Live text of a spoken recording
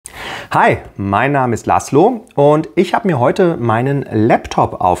Hi, mein Name ist Laszlo und ich habe mir heute meinen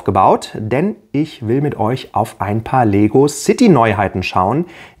Laptop aufgebaut, denn ich will mit euch auf ein paar LEGO City-Neuheiten schauen,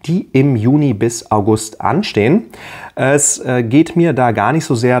 die im Juni bis August anstehen. Es geht mir da gar nicht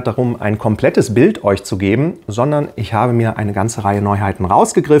so sehr darum, ein komplettes Bild euch zu geben, sondern ich habe mir eine ganze Reihe Neuheiten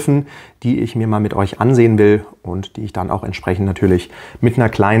rausgegriffen, die ich mir mal mit euch ansehen will und die ich dann auch entsprechend natürlich mit einer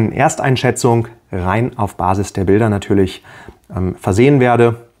kleinen Ersteinschätzung rein auf Basis der Bilder natürlich versehen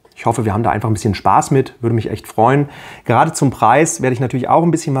werde. Ich hoffe, wir haben da einfach ein bisschen Spaß mit, würde mich echt freuen. Gerade zum Preis werde ich natürlich auch ein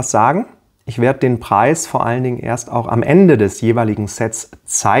bisschen was sagen. Ich werde den Preis vor allen Dingen erst auch am Ende des jeweiligen Sets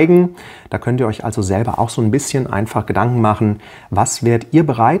zeigen. Da könnt ihr euch also selber auch so ein bisschen einfach Gedanken machen, was wärt ihr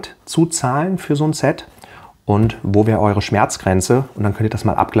bereit zu zahlen für so ein Set und wo wäre eure Schmerzgrenze? Und dann könnt ihr das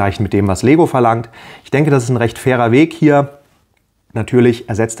mal abgleichen mit dem, was LEGO verlangt. Ich denke, das ist ein recht fairer Weg hier. Natürlich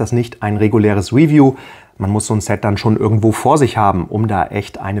ersetzt das nicht ein reguläres Review. Man muss so ein Set dann schon irgendwo vor sich haben, um da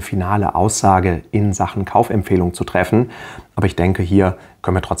echt eine finale Aussage in Sachen Kaufempfehlung zu treffen. Aber ich denke, hier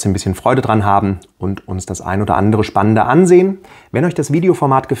können wir trotzdem ein bisschen Freude dran haben und uns das ein oder andere Spannende ansehen. Wenn euch das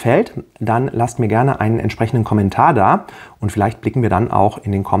Videoformat gefällt, dann lasst mir gerne einen entsprechenden Kommentar da und vielleicht blicken wir dann auch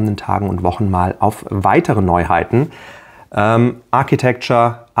in den kommenden Tagen und Wochen mal auf weitere Neuheiten.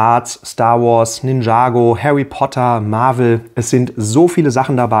 Architecture, Arts, Star Wars, Ninjago, Harry Potter, Marvel. Es sind so viele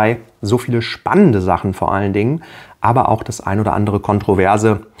Sachen dabei, so viele spannende Sachen vor allen Dingen, aber auch das ein oder andere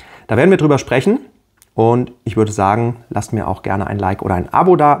Kontroverse. Da werden wir drüber sprechen und ich würde sagen, lasst mir auch gerne ein Like oder ein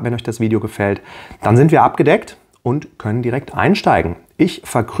Abo da, wenn euch das Video gefällt. Dann sind wir abgedeckt und können direkt einsteigen. Ich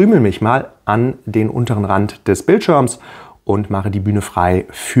verkrümel mich mal an den unteren Rand des Bildschirms und mache die Bühne frei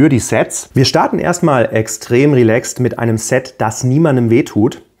für die Sets. Wir starten erstmal extrem relaxed mit einem Set, das niemandem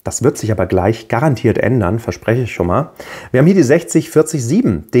wehtut. Das wird sich aber gleich garantiert ändern, verspreche ich schon mal. Wir haben hier die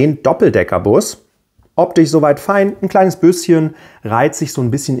 6040-7, den Doppeldeckerbus. Optisch soweit fein, ein kleines bisschen, reiht sich so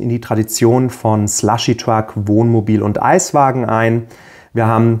ein bisschen in die Tradition von Slushy Truck, Wohnmobil und Eiswagen ein. Wir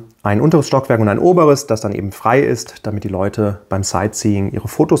haben ein unteres Stockwerk und ein oberes, das dann eben frei ist, damit die Leute beim Sightseeing ihre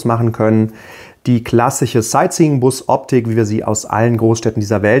Fotos machen können. Die klassische Sightseeing-Bus-Optik, wie wir sie aus allen Großstädten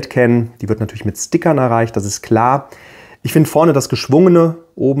dieser Welt kennen, die wird natürlich mit Stickern erreicht, das ist klar. Ich finde vorne das Geschwungene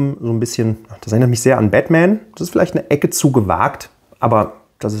oben so ein bisschen, das erinnert mich sehr an Batman. Das ist vielleicht eine Ecke zu gewagt, aber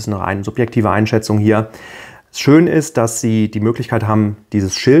das ist eine rein subjektive Einschätzung hier. Schön ist, dass sie die Möglichkeit haben,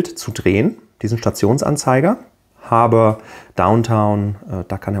 dieses Schild zu drehen, diesen Stationsanzeiger. Habe Downtown,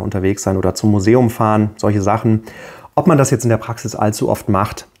 da kann er unterwegs sein oder zum Museum fahren, solche Sachen. Ob man das jetzt in der Praxis allzu oft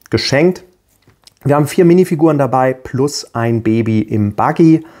macht, geschenkt. Wir haben 4 Minifiguren dabei plus ein Baby im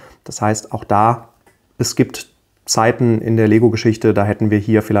Buggy. Das heißt, auch da, es gibt Zeiten in der Lego-Geschichte, da hätten wir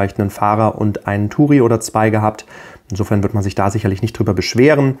hier vielleicht einen Fahrer und einen Touri oder 2 gehabt. Insofern wird man sich da sicherlich nicht drüber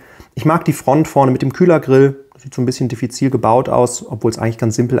beschweren. Ich mag die Front vorne mit dem Kühlergrill. Das sieht so ein bisschen diffizil gebaut aus, obwohl es eigentlich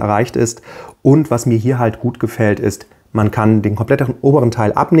ganz simpel erreicht ist. Und was mir hier halt gut gefällt, ist, man kann den kompletten oberen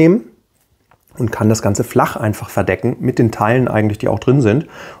Teil abnehmen und kann das Ganze flach einfach verdecken mit den Teilen eigentlich, die auch drin sind.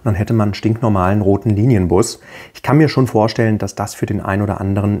 Und dann hätte man einen stinknormalen roten Linienbus. Ich kann mir schon vorstellen, dass das für den einen oder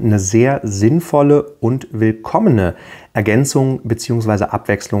anderen eine sehr sinnvolle und willkommene Ergänzung bzw.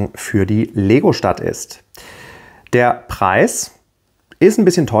 Abwechslung für die Lego-Stadt ist. Der Preis ist ein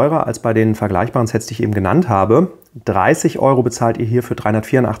bisschen teurer als bei den vergleichbaren Sets, die ich eben genannt habe. 30 € bezahlt ihr hier für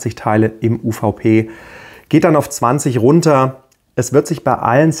 384 Teile im UVP. Geht dann auf 20 runter. Es wird sich bei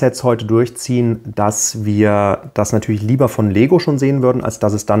allen Sets heute durchziehen, dass wir das natürlich lieber von LEGO schon sehen würden, als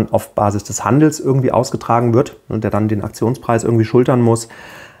dass es dann auf Basis des Handels irgendwie ausgetragen wird und der dann den Aktionspreis irgendwie schultern muss.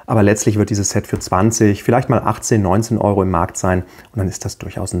 Aber letztlich wird dieses Set für 20, vielleicht mal 18, 19 € im Markt sein und dann ist das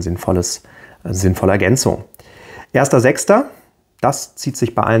durchaus eine sinnvolle Ergänzung. 1.6. Das zieht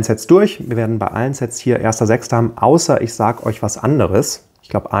sich bei allen Sets durch. Wir werden bei allen Sets hier 1.6. haben, außer ich sage euch was anderes. Ich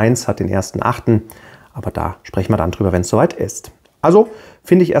glaube, 1 hat den 1.8., aber da sprechen wir dann drüber, wenn es soweit ist. Also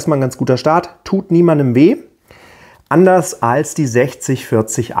finde ich erstmal ein ganz guter Start, tut niemandem weh. Anders als die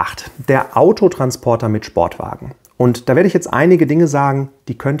 6040-8, der Autotransporter mit Sportwagen. Und da werde ich jetzt einige Dinge sagen,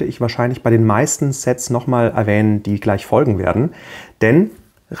 die könnte ich wahrscheinlich bei den meisten Sets nochmal erwähnen, die gleich folgen werden. Denn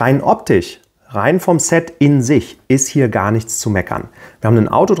rein optisch, rein vom Set in sich, ist hier gar nichts zu meckern. Wir haben einen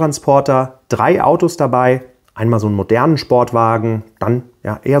Autotransporter, 3 Autos dabei, einmal so einen modernen Sportwagen, dann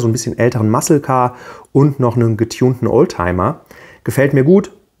ja, eher so ein bisschen älteren Muscle Car und noch einen getunten Oldtimer. Gefällt mir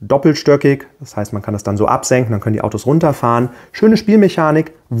gut, doppelstöckig, das heißt, man kann das dann so absenken, dann können die Autos runterfahren. Schöne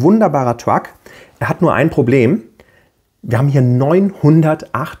Spielmechanik, wunderbarer Truck. Er hat nur ein Problem. Wir haben hier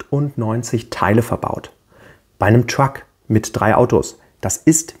 998 Teile verbaut. Bei einem Truck mit 3 Autos. Das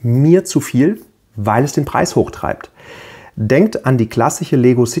ist mir zu viel, weil es den Preis hochtreibt. Denkt an die klassische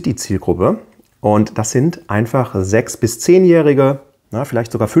LEGO City Zielgruppe und das sind einfach 6- bis 10-Jährige, Ja,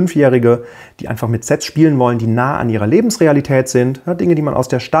 vielleicht sogar 5-Jährige, die einfach mit Sets spielen wollen, die nah an ihrer Lebensrealität sind. Ja, Dinge, die man aus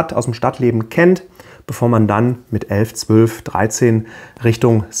der Stadt, aus dem Stadtleben kennt, bevor man dann mit 11, 12, 13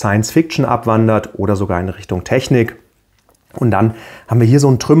 Richtung Science Fiction abwandert oder sogar in Richtung Technik. Und dann haben wir hier so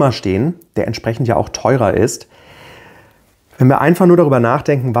einen Trümmer stehen, der entsprechend ja auch teurer ist. Wenn wir einfach nur darüber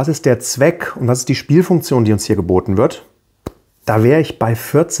nachdenken, was ist der Zweck und was ist die Spielfunktion, die uns hier geboten wird, da wäre ich bei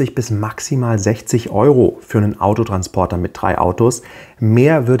 40 bis maximal 60 Euro für einen Autotransporter mit 3 Autos.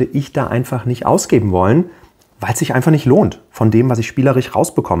 Mehr würde ich da einfach nicht ausgeben wollen, weil es sich einfach nicht lohnt von dem, was ich spielerisch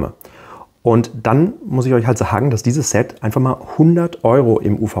rausbekomme. Und dann muss ich euch halt sagen, dass dieses Set einfach mal 100 Euro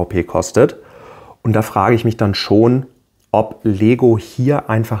im UVP kostet. Und da frage ich mich dann schon, ob Lego hier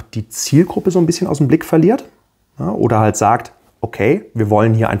einfach die Zielgruppe so ein bisschen aus dem Blick verliert. Ja, oder halt sagt, okay, wir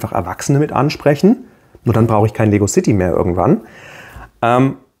wollen hier einfach Erwachsene mit ansprechen. Nur dann brauche ich kein Lego City mehr irgendwann.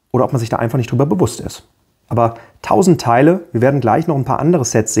 Oder ob man sich da einfach nicht drüber bewusst ist. Aber 1000 Teile, wir werden gleich noch ein paar andere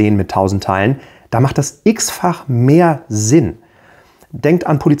Sets sehen mit 1000 Teilen, da macht das x-fach mehr Sinn. Denkt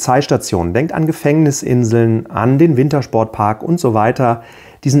an Polizeistationen, denkt an Gefängnisinseln, an den Wintersportpark und so weiter.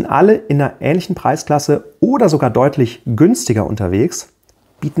 Die sind alle in einer ähnlichen Preisklasse oder sogar deutlich günstiger unterwegs,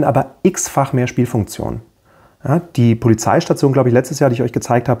 bieten aber x-fach mehr Spielfunktionen. Ja, die Polizeistation, glaube ich, letztes Jahr, die ich euch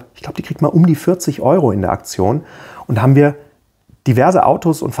gezeigt habe, ich glaube, die kriegt mal um die 40 Euro in der Aktion. Und da haben wir diverse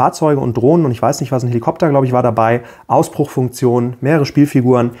Autos und Fahrzeuge und Drohnen und ich weiß nicht was, ein Helikopter, glaube ich, war dabei, Ausbruchfunktionen, mehrere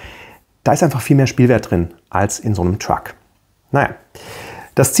Spielfiguren. Da ist einfach viel mehr Spielwert drin als in so einem Truck. Naja,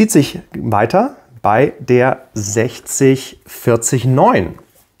 das zieht sich weiter bei der 6049.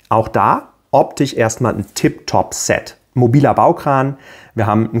 Auch da optisch erstmal ein Tip-Top-Set. Mobiler Baukran, wir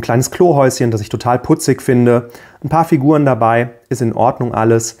haben ein kleines Klohäuschen, das ich total putzig finde, ein paar Figuren dabei, ist in Ordnung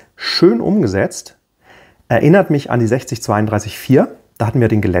alles, schön umgesetzt, erinnert mich an die 6032-4, da hatten wir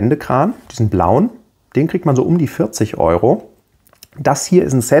den Geländekran, diesen blauen, den kriegt man so um die 40 Euro. Das hier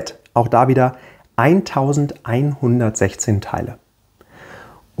ist ein Set, auch da wieder 1116 Teile.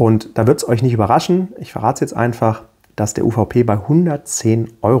 Und da wird es euch nicht überraschen, ich verrate es jetzt einfach, dass der UVP bei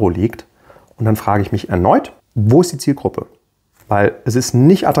 110 Euro liegt. Und dann frage ich mich erneut, wo ist die Zielgruppe? Weil es ist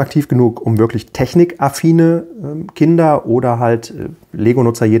nicht attraktiv genug, um wirklich technikaffine Kinder oder halt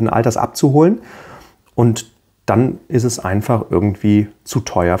Lego-Nutzer jeden Alters abzuholen. Und dann ist es einfach irgendwie zu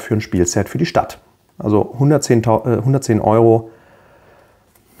teuer für ein Spielset für die Stadt. Also 110 Euro,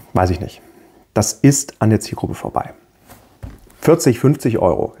 weiß ich nicht. Das ist an der Zielgruppe vorbei. 40, 50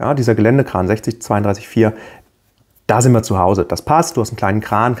 Euro, ja, dieser Geländekran 6032-4, da sind wir zu Hause. Das passt, du hast einen kleinen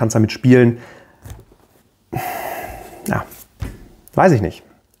Kran, kannst damit spielen. Ja, weiß ich nicht.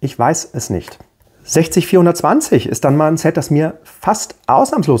 Ich weiß es nicht. 60420 ist dann mal ein Set, das mir fast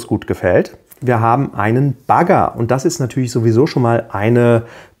ausnahmslos gut gefällt. Wir haben einen Bagger und das ist natürlich sowieso schon mal eine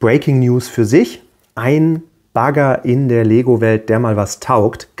Breaking News für sich. Ein Bagger in der Lego-Welt, der mal was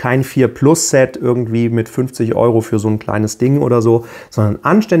taugt. Kein 4-Plus-Set irgendwie mit 50 Euro für so ein kleines Ding oder so, sondern ein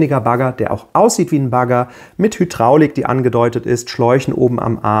anständiger Bagger, der auch aussieht wie ein Bagger, mit Hydraulik, die angedeutet ist, Schläuchen oben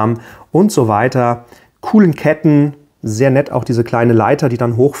am Arm und so weiter. Coolen Ketten, sehr nett auch diese kleine Leiter, die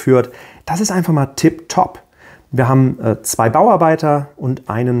dann hochführt. Das ist einfach mal tipptopp. Wir haben 2 Bauarbeiter und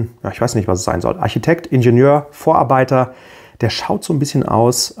einen, ja, ich weiß nicht, was es sein soll, Architekt, Ingenieur, Vorarbeiter. Der schaut so ein bisschen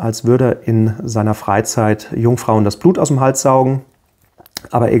aus, als würde er in seiner Freizeit Jungfrauen das Blut aus dem Hals saugen.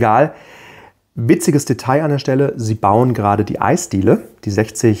 Aber egal. Witziges Detail an der Stelle, sie bauen gerade die Eisdiele, die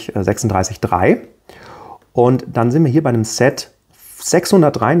 6036-3. Und dann sind wir hier bei einem Set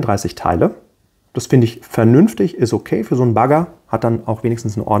 633 Teile. Das finde ich vernünftig, ist okay für so einen Bagger. Hat dann auch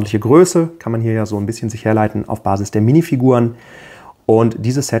wenigstens eine ordentliche Größe. Kann man hier ja so ein bisschen sich herleiten auf Basis der Minifiguren. Und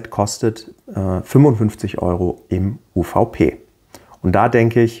dieses Set kostet 55 Euro im UVP. Und da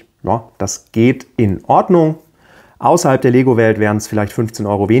denke ich, ja, das geht in Ordnung. Außerhalb der Lego-Welt wären es vielleicht 15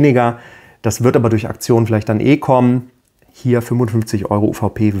 Euro weniger. Das wird aber durch Aktionen vielleicht dann eh kommen. Hier 55 Euro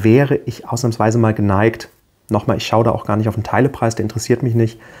UVP wäre ich ausnahmsweise mal geneigt. Nochmal, ich schaue da auch gar nicht auf den Teilepreis, der interessiert mich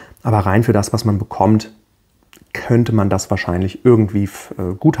nicht. Aber rein für das, was man bekommt, könnte man das wahrscheinlich irgendwie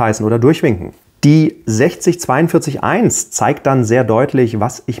gutheißen oder durchwinken. Die 6042.1 zeigt dann sehr deutlich,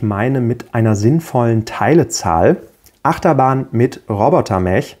 was ich meine mit einer sinnvollen Teilezahl. Achterbahn mit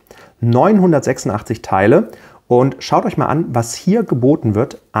Robotermech, 986 Teile. Und schaut euch mal an, was hier geboten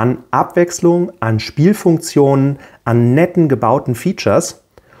wird an Abwechslung, an Spielfunktionen, an netten gebauten Features.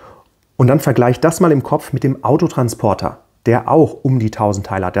 Und dann vergleicht das mal im Kopf mit dem Autotransporter, der auch um die 1000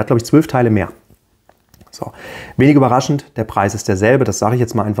 Teile hat. Der hat, glaube ich, 12 Teile mehr. So. Wenig überraschend, der Preis ist derselbe, das sage ich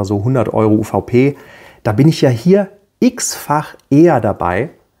jetzt mal einfach so, 100 Euro UVP. Da bin ich ja hier x-fach eher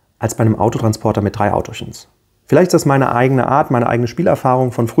dabei als bei einem Autotransporter mit 3 Autochens. Vielleicht ist das meine eigene Art, meine eigene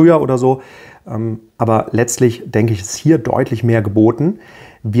Spielerfahrung von früher oder so, Aber letztlich denke ich, ist hier deutlich mehr geboten.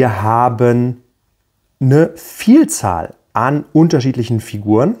 Wir haben eine Vielzahl an unterschiedlichen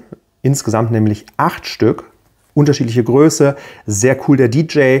Figuren, insgesamt nämlich 8 Stück, unterschiedliche Größe, sehr cool der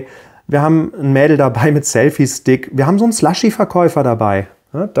DJ. Wir haben ein Mädel dabei mit Selfie-Stick, wir haben so einen Slushy-Verkäufer dabei.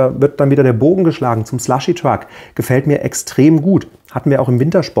 Ja, da wird dann wieder der Bogen geschlagen zum Slushy-Truck. Gefällt mir extrem gut. Hatten wir auch im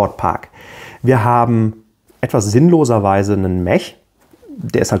Wintersportpark. Wir haben etwas sinnloserweise einen Mech.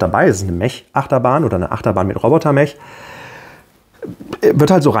 Der ist halt dabei. Es ist eine Mech-Achterbahn oder eine Achterbahn mit Roboter-Mech.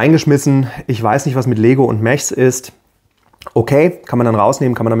 Wird halt so reingeschmissen. Ich weiß nicht, was mit Lego und Mechs ist. Okay, kann man dann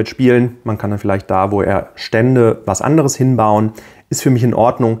rausnehmen, kann man damit spielen. Man kann dann vielleicht da, wo er stände, was anderes hinbauen. Ist für mich in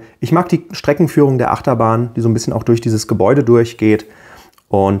Ordnung. Ich mag die Streckenführung der Achterbahn, die so ein bisschen auch durch dieses Gebäude durchgeht.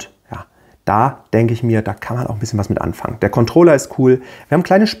 Und ja, da denke ich mir, da kann man auch ein bisschen was mit anfangen. Der Controller ist cool. Wir haben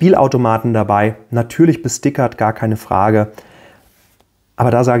kleine Spielautomaten dabei. Natürlich bestickert, gar keine Frage.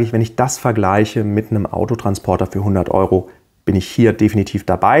 Aber da sage ich, wenn ich das vergleiche mit einem Autotransporter für 100 €, bin ich hier definitiv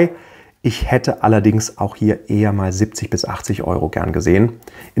dabei. Ich hätte allerdings auch hier eher mal 70 bis 80 € gern gesehen.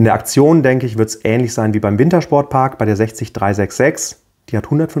 In der Aktion, denke ich, wird es ähnlich sein wie beim Wintersportpark bei der 60366. Die hat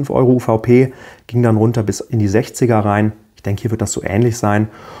 105 € UVP, ging dann runter bis in die 60er rein. Ich denke, hier wird das so ähnlich sein.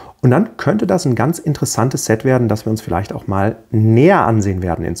 Und dann könnte das ein ganz interessantes Set werden, das wir uns vielleicht auch mal näher ansehen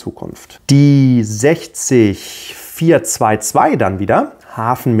werden in Zukunft. Die 60422 dann wieder,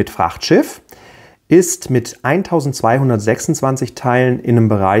 Hafen mit Frachtschiff, ist mit 1226 Teilen in einem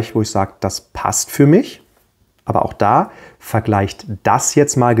Bereich, wo ich sage, das passt für mich. Aber auch da vergleicht das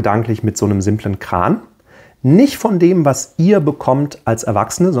jetzt mal gedanklich mit so einem simplen Kran. Nicht von dem, was ihr bekommt als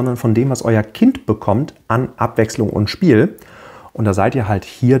Erwachsene, sondern von dem, was euer Kind bekommt an Abwechslung und Spiel. Und da seid ihr halt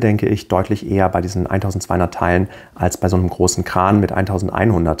hier, denke ich, deutlich eher bei diesen 1200 Teilen als bei so einem großen Kran mit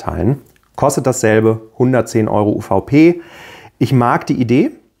 1100 Teilen. Kostet dasselbe, 110 € UVP. Ich mag die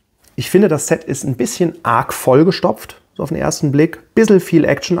Idee. Ich finde, das Set ist ein bisschen arg vollgestopft, so auf den ersten Blick. Bisschen viel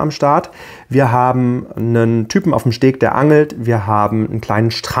Action am Start. Wir haben einen Typen auf dem Steg, der angelt. Wir haben einen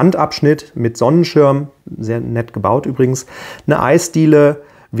kleinen Strandabschnitt mit Sonnenschirm, sehr nett gebaut übrigens. Eine Eisdiele.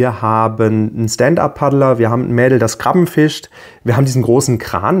 Wir haben einen Stand-Up-Paddler. Wir haben ein Mädel, das Krabben fischt. Wir haben diesen großen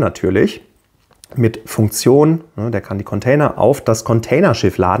Kran natürlich mit Funktion. Der kann die Container auf das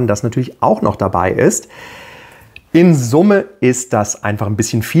Containerschiff laden, das natürlich auch noch dabei ist. In Summe ist das einfach ein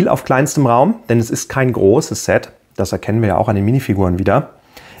bisschen viel auf kleinstem Raum, denn es ist kein großes Set. Das erkennen wir ja auch an den Minifiguren wieder.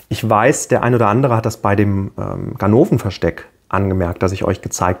 Ich weiß, der ein oder andere hat das bei dem Ganovenversteck angemerkt, das ich euch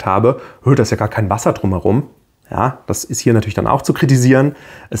gezeigt habe. Da ist ja gar kein Wasser drumherum. Ja, das ist hier natürlich dann auch zu kritisieren.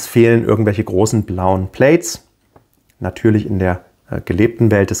 Es fehlen irgendwelche großen blauen Plates. Natürlich in der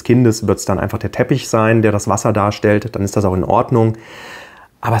gelebten Welt des Kindes wird es dann einfach der Teppich sein, der das Wasser darstellt. Dann ist das auch in Ordnung.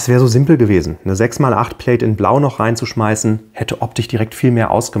 Aber es wäre so simpel gewesen, eine 6x8 Plate in Blau noch reinzuschmeißen, hätte optisch direkt viel mehr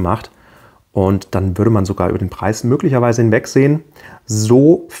ausgemacht. Und dann würde man sogar über den Preis möglicherweise hinwegsehen.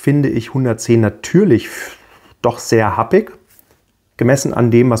 So finde ich 110 natürlich doch sehr happig, gemessen an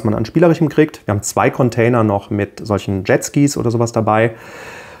dem, was man an Spielerischem kriegt. Wir haben 2 Container noch mit solchen Jetskis oder sowas dabei.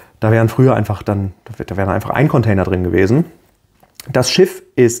 Da wäre einfach ein Container drin gewesen. Das Schiff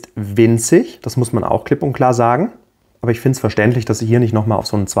ist winzig, das muss man auch klipp und klar sagen. Aber ich finde es verständlich, dass sie hier nicht nochmal auf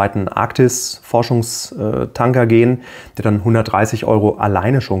so einen zweiten Arktis-Forschungstanker gehen, der dann 130 €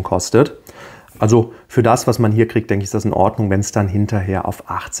 alleine schon kostet. Also für das, was man hier kriegt, denke ich, ist das in Ordnung, wenn es dann hinterher auf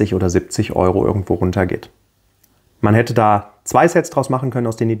 80 oder 70 € irgendwo runtergeht. Man hätte da 2 Sets draus machen können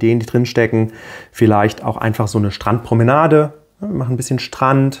aus den Ideen, die drinstecken. Vielleicht auch einfach so eine Strandpromenade. Wir machen ein bisschen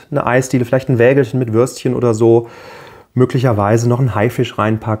Strand, eine Eisdiele, vielleicht ein Wägelchen mit Würstchen oder so. Möglicherweise noch einen Haifisch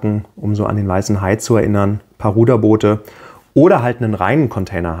reinpacken, um so an den weißen Hai zu erinnern. Ein paar Ruderboote oder halt einen reinen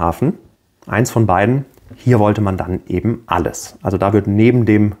Containerhafen. Eins von beiden. Hier wollte man dann eben alles. Also da wird neben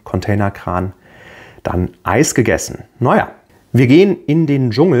dem Containerkran dann Eis gegessen. Naja, wir gehen in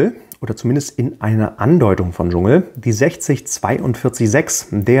den Dschungel oder zumindest in eine Andeutung von Dschungel. Die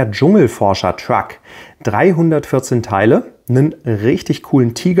 60426, der Dschungelforscher-Truck. 314 Teile. Einen richtig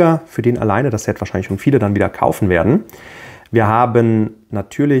coolen Tiger, für den alleine das Set wahrscheinlich schon viele dann wieder kaufen werden. Wir haben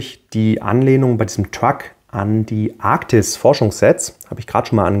natürlich die Anlehnung bei diesem Truck an die Arktis-Forschungssets, habe ich gerade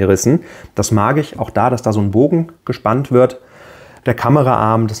schon mal angerissen. Das mag ich, auch da, dass da so ein Bogen gespannt wird. Der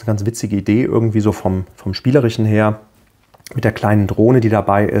Kameraarm, das ist eine ganz witzige Idee, irgendwie so vom Spielerischen her. Mit der kleinen Drohne, die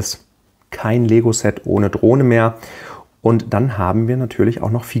dabei ist. Kein Lego-Set ohne Drohne mehr. Und dann haben wir natürlich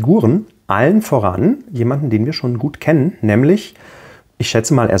auch noch Figuren, allen voran jemanden, den wir schon gut kennen, nämlich, ich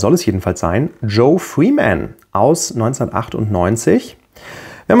schätze mal, er soll es jedenfalls sein, Joe Freeman aus 1998.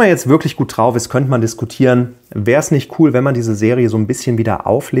 Wenn man jetzt wirklich gut drauf ist, könnte man diskutieren, wäre es nicht cool, wenn man diese Serie so ein bisschen wieder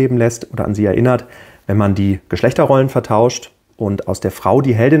aufleben lässt oder an sie erinnert, wenn man die Geschlechterrollen vertauscht und aus der Frau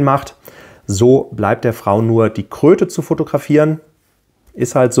die Heldin macht. So bleibt der Frau nur die Kröte zu fotografieren.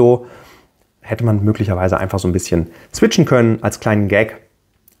 Ist halt so. Hätte man möglicherweise einfach so ein bisschen switchen können als kleinen Gag.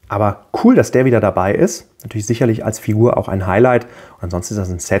 Aber cool, dass der wieder dabei ist. Natürlich sicherlich als Figur auch ein Highlight. Und ansonsten ist das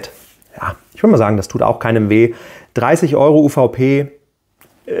ein Set. Ja, ich würde mal sagen, das tut auch keinem weh. 30 € UVP.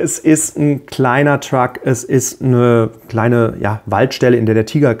 Es ist ein kleiner Truck. Es ist eine kleine Waldstelle, in der der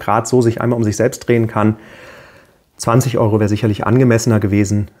Tiger gerade so sich einmal um sich selbst drehen kann. 20 € wäre sicherlich angemessener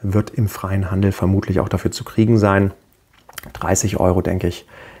gewesen. Wird im freien Handel vermutlich auch dafür zu kriegen sein. 30 €, denke ich,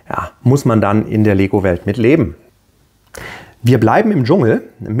 ja, muss man dann in der Lego-Welt mit leben. Wir bleiben im Dschungel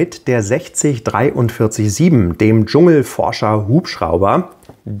mit der 60447, dem Dschungelforscher-Hubschrauber.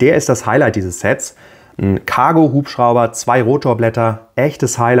 Der ist das Highlight dieses Sets. Ein Cargo-Hubschrauber, 2 Rotorblätter,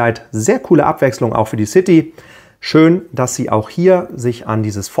 echtes Highlight. Sehr coole Abwechslung auch für die City. Schön, dass sie auch hier sich an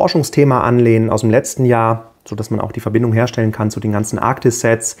dieses Forschungsthema anlehnen aus dem letzten Jahr, sodass man auch die Verbindung herstellen kann zu den ganzen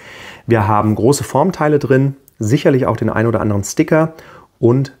Arktis-Sets. Wir haben große Formteile drin, sicherlich auch den ein oder anderen Sticker.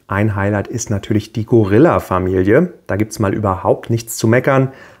 Und ein Highlight ist natürlich die Gorilla-Familie. Da gibt es mal überhaupt nichts zu meckern.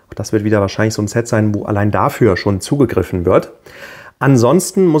 Auch das wird wieder wahrscheinlich so ein Set sein, wo allein dafür schon zugegriffen wird.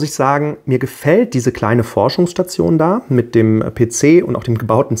 Ansonsten muss ich sagen, mir gefällt diese kleine Forschungsstation da mit dem PC und auch dem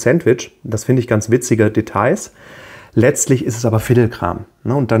gebauten Sandwich. Das finde ich ganz witzige Details. Letztlich ist es aber Fiddelkram.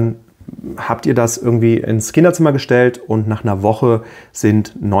 Und dann habt ihr das irgendwie ins Kinderzimmer gestellt und nach einer Woche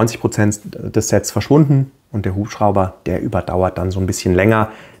sind 90% des Sets verschwunden. Und der Hubschrauber, der überdauert dann so ein bisschen länger.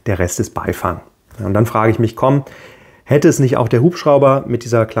 Der Rest ist Beifang. Und dann frage ich mich, komm, hätte es nicht auch der Hubschrauber mit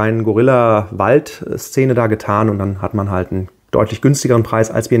dieser kleinen Gorilla-Wald-Szene da getan? Und dann hat man halt einen deutlich günstigeren Preis,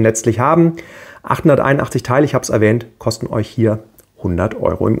 als wir ihn letztlich haben. 881 Teile, ich habe es erwähnt, kosten euch hier 100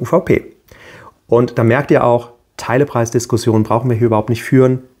 € im UVP. Und da merkt ihr auch, Teilepreisdiskussion brauchen wir hier überhaupt nicht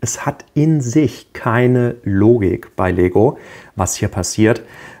führen. Es hat in sich keine Logik bei Lego, was hier passiert.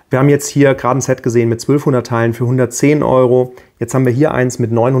 Wir haben jetzt hier gerade ein Set gesehen mit 1200 Teilen für 110 €. Jetzt haben wir hier eins mit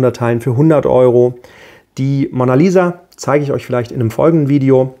 900 Teilen für 100 €. Die Mona Lisa zeige ich euch vielleicht in einem folgenden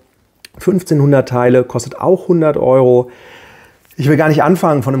Video. 1500 Teile, kostet auch 100 €. Ich will gar nicht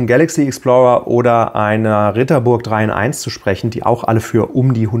anfangen, von einem Galaxy Explorer oder einer Ritterburg 3 in 1 zu sprechen, die auch alle für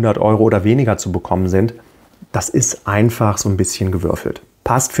um die 100 € oder weniger zu bekommen sind. Das ist einfach so ein bisschen gewürfelt.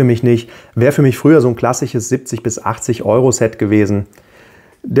 Passt für mich nicht. Wäre für mich früher so ein klassisches 70 bis 80 € Set gewesen.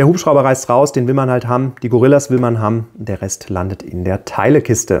 Der Hubschrauber reißt raus, den will man halt haben. Die Gorillas will man haben. Der Rest landet in der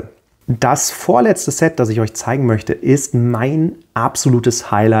Teilekiste. Das vorletzte Set, das ich euch zeigen möchte, ist mein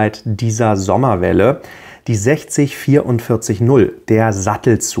absolutes Highlight dieser Sommerwelle. Die 60440, der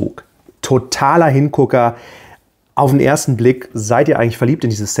Sattelzug. Totaler Hingucker. Auf den ersten Blick seid ihr eigentlich verliebt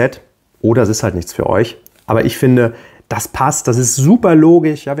in dieses Set. Oder es ist halt nichts für euch. Aber ich finde, das passt, das ist super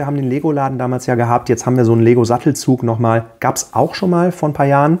logisch. Ja, wir haben den Lego-Laden damals ja gehabt. Jetzt haben wir so einen Lego-Sattelzug nochmal. Gab es auch schon mal vor ein paar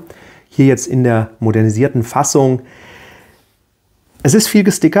Jahren. Hier jetzt in der modernisierten Fassung. Es ist viel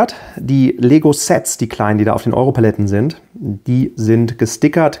gestickert. Die Lego-Sets, die kleinen, die da auf den Europaletten sind, die sind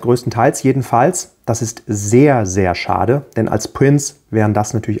gestickert, größtenteils jedenfalls. Das ist sehr, sehr schade, denn als Prince wären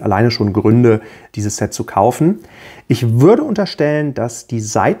das natürlich alleine schon Gründe, dieses Set zu kaufen. Ich würde unterstellen, dass die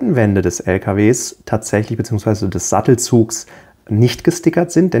Seitenwände des LKWs tatsächlich, beziehungsweise des Sattelzugs, nicht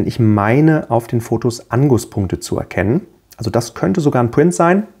gestickert sind, denn ich meine auf den Fotos Angusspunkte zu erkennen. Also das könnte sogar ein Print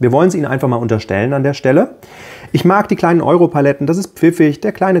sein. Wir wollen es Ihnen einfach mal unterstellen an der Stelle. Ich mag die kleinen Europaletten, das ist pfiffig,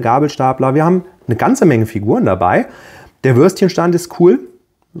 der kleine Gabelstapler. Wir haben eine ganze Menge Figuren dabei. Der Würstchenstand ist cool,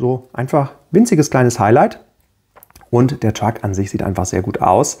 so einfach winziges kleines Highlight. Und der Truck an sich sieht einfach sehr gut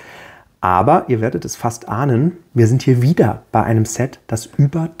aus. Aber ihr werdet es fast ahnen, wir sind hier wieder bei einem Set, das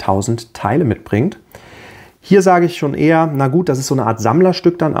über 1000 Teile mitbringt. Hier sage ich schon eher, na gut, das ist so eine Art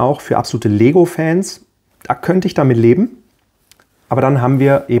Sammlerstück dann auch für absolute Lego-Fans. Da könnte ich damit leben. Aber dann haben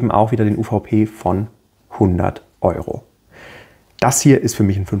wir eben auch wieder den UVP von 100 €. Das hier ist für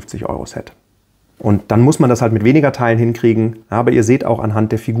mich ein 50 € Set. Und dann muss man das halt mit weniger Teilen hinkriegen. Aber ihr seht auch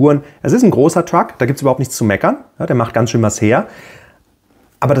anhand der Figuren, es ist ein großer Truck, da gibt es überhaupt nichts zu meckern. Ja, der macht ganz schön was her.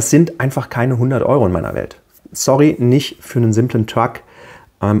 Aber das sind einfach keine 100 € in meiner Welt. Sorry, nicht für einen simplen Truck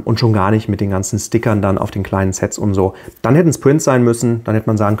und schon gar nicht mit den ganzen Stickern dann auf den kleinen Sets und so. Dann hätten es Prints sein müssen, dann hätte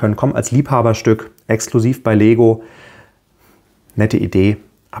man sagen können, komm, als Liebhaberstück, exklusiv bei Lego. Nette Idee,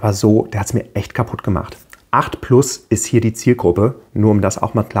 aber so, der hat es mir echt kaputt gemacht. 8+ ist hier die Zielgruppe, nur um das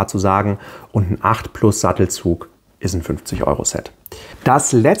auch mal klar zu sagen. Und ein 8+ Sattelzug ist ein 50 € Set.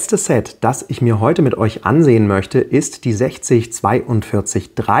 Das letzte Set, das ich mir heute mit euch ansehen möchte, ist die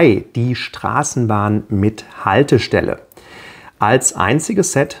 60443, die Straßenbahn mit Haltestelle. Als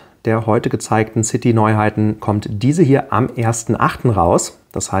einziges Set der heute gezeigten City-Neuheiten kommt diese hier am 1.8. raus.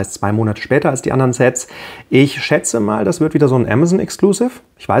 Das heißt 2 Monate später als die anderen Sets. Ich schätze mal, das wird wieder so ein Amazon-Exclusive.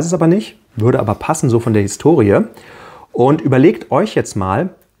 Ich weiß es aber nicht, würde aber passen so von der Historie. Und überlegt euch jetzt mal,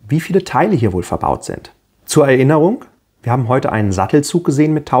 wie viele Teile hier wohl verbaut sind. Zur Erinnerung, wir haben heute einen Sattelzug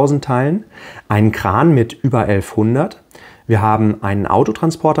gesehen mit 1000 Teilen, einen Kran mit über 1100. Wir haben einen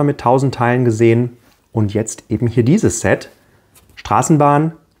Autotransporter mit 1000 Teilen gesehen und jetzt eben hier dieses Set.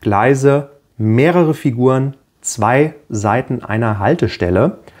 Straßenbahn, Gleise, mehrere Figuren, 2 Seiten einer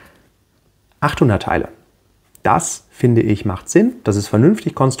Haltestelle, 800 Teile. Das, finde ich, macht Sinn, das ist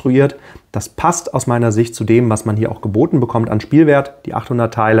vernünftig konstruiert, das passt aus meiner Sicht zu dem, was man hier auch geboten bekommt an Spielwert, die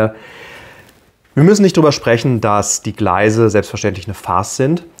 800 Teile. Wir müssen nicht darüber sprechen, dass die Gleise selbstverständlich eine Farce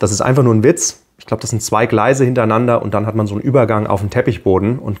sind. Das ist einfach nur ein Witz. Ich glaube, das sind 2 Gleise hintereinander und dann hat man so einen Übergang auf den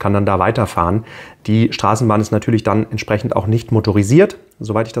Teppichboden und kann dann da weiterfahren. Die Straßenbahn ist natürlich dann entsprechend auch nicht motorisiert,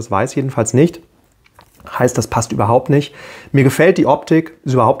 soweit ich das weiß, jedenfalls nicht. Heißt, das passt überhaupt nicht. Mir gefällt die Optik,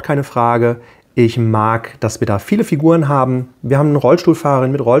 ist überhaupt keine Frage. Ich mag, dass wir da viele Figuren haben. Wir haben eine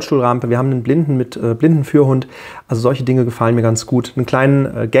Rollstuhlfahrerin mit Rollstuhlrampe, wir haben einen Blinden mit Blindenführhund. Also solche Dinge gefallen mir ganz gut. Einen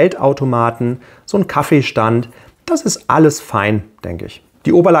kleinen Geldautomaten, so einen Kaffeestand. Das ist alles fein, denke ich.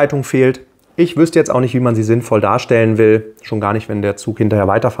 Die Oberleitung fehlt. Ich wüsste jetzt auch nicht, wie man sie sinnvoll darstellen will. Schon gar nicht, wenn der Zug hinterher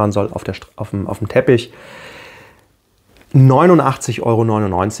weiterfahren soll auf dem Teppich. 89,99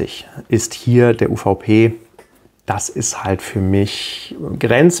 € ist hier der UVP. Das ist halt für mich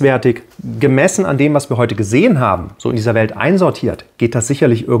grenzwertig. Gemessen an dem, was wir heute gesehen haben, so in dieser Welt einsortiert, geht das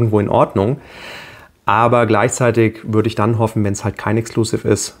sicherlich irgendwo in Ordnung. Aber gleichzeitig würde ich dann hoffen, wenn es halt kein Exclusive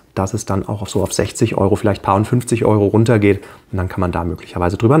ist, dass es dann auch so auf 60 €, vielleicht paar und 50 € runtergeht. Und dann kann man da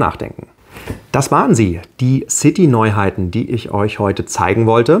möglicherweise drüber nachdenken. Das waren sie, die City-Neuheiten, die ich euch heute zeigen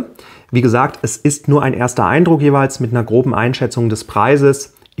wollte. Wie gesagt, es ist nur ein erster Eindruck jeweils mit einer groben Einschätzung des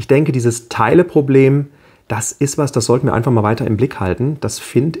Preises. Ich denke, dieses Teileproblem, das ist was, das sollten wir einfach mal weiter im Blick halten. Das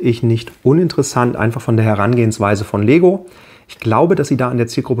finde ich nicht uninteressant, einfach von der Herangehensweise von Lego. Ich glaube, dass sie da an der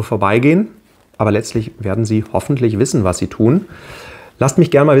Zielgruppe vorbeigehen, aber letztlich werden sie hoffentlich wissen, was sie tun. Lasst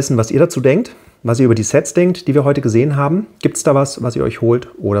mich gerne mal wissen, was ihr dazu denkt, was ihr über die Sets denkt, die wir heute gesehen haben. Gibt es da was ihr euch holt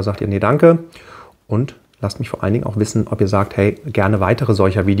oder sagt ihr, nee, danke? Und lasst mich vor allen Dingen auch wissen, ob ihr sagt, hey, gerne weitere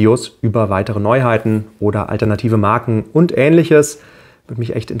solcher Videos über weitere Neuheiten oder alternative Marken und Ähnliches. Würde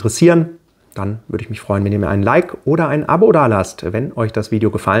mich echt interessieren. Dann würde ich mich freuen, wenn ihr mir einen Like oder ein Abo dalasst, wenn euch das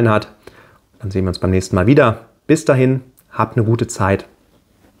Video gefallen hat. Dann sehen wir uns beim nächsten Mal wieder. Bis dahin, habt eine gute Zeit.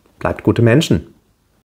 Bleibt gute Menschen.